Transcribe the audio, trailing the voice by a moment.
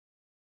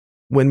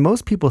When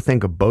most people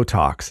think of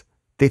Botox,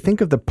 they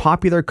think of the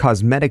popular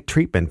cosmetic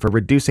treatment for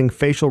reducing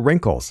facial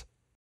wrinkles.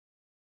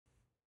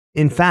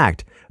 In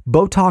fact,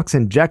 Botox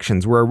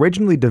injections were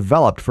originally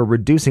developed for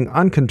reducing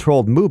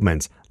uncontrolled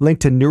movements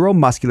linked to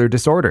neuromuscular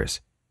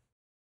disorders.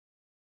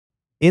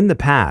 In the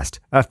past,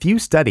 a few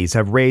studies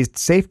have raised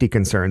safety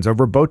concerns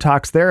over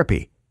Botox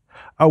therapy,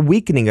 a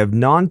weakening of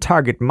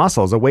non-target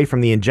muscles away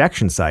from the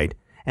injection site,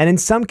 and in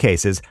some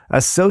cases,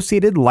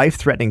 associated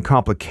life-threatening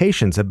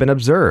complications have been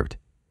observed.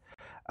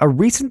 A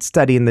recent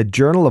study in the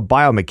Journal of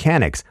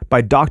Biomechanics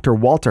by Dr.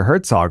 Walter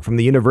Herzog from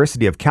the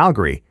University of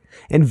Calgary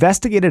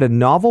investigated a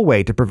novel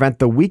way to prevent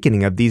the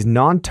weakening of these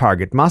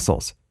non-target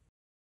muscles.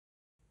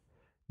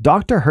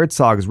 Dr.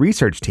 Herzog's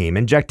research team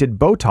injected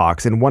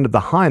Botox in one of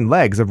the hind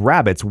legs of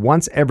rabbits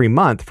once every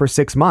month for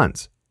 6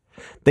 months.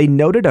 They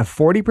noted a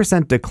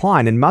 40%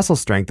 decline in muscle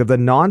strength of the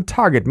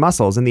non-target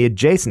muscles in the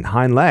adjacent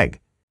hind leg.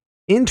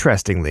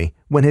 Interestingly,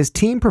 when his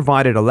team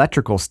provided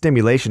electrical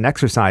stimulation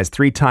exercise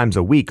 3 times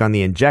a week on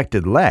the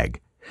injected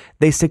leg,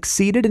 they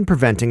succeeded in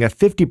preventing a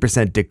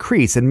 50%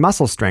 decrease in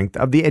muscle strength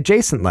of the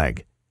adjacent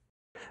leg.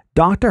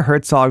 Dr.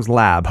 Herzog's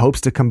lab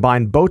hopes to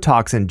combine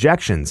Botox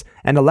injections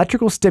and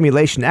electrical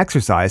stimulation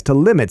exercise to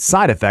limit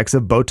side effects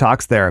of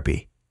Botox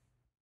therapy.